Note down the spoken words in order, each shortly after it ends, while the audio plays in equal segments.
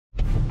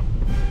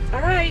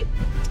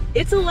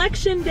It's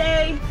election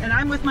day and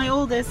I'm with my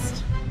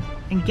oldest.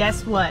 And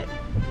guess what?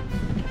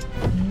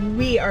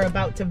 We are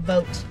about to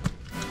vote.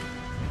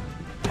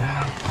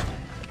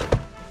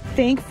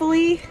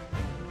 Thankfully,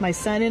 my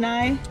son and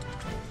I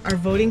are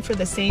voting for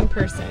the same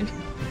person.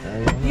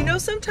 You know,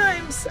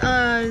 sometimes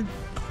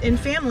in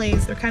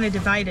families they're kind of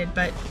divided,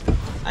 but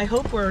I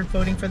hope we're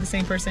voting for the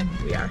same person.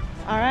 We are.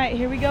 All right,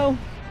 here we go.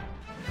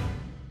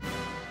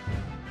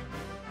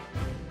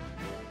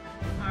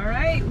 All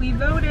right, we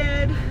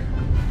voted.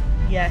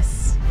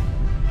 Yes.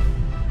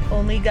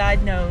 Only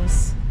God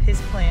knows his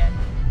plan.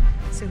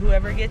 So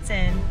whoever gets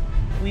in,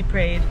 we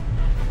prayed.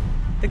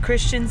 The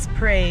Christians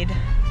prayed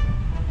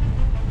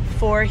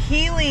for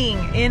healing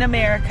in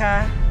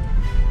America,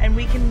 and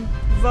we can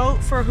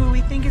vote for who we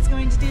think is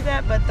going to do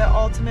that, but the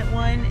ultimate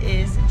one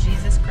is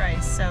Jesus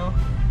Christ. So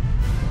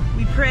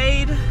we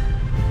prayed.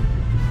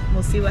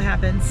 We'll see what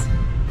happens.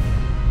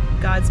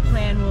 God's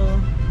plan will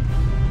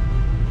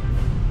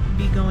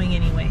be going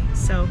anyway.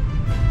 So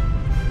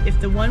if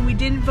the one we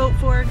didn't vote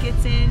for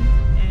gets in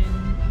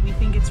and we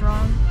think it's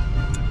wrong,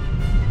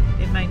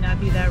 it might not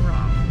be that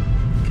wrong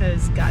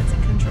because God's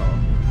in control.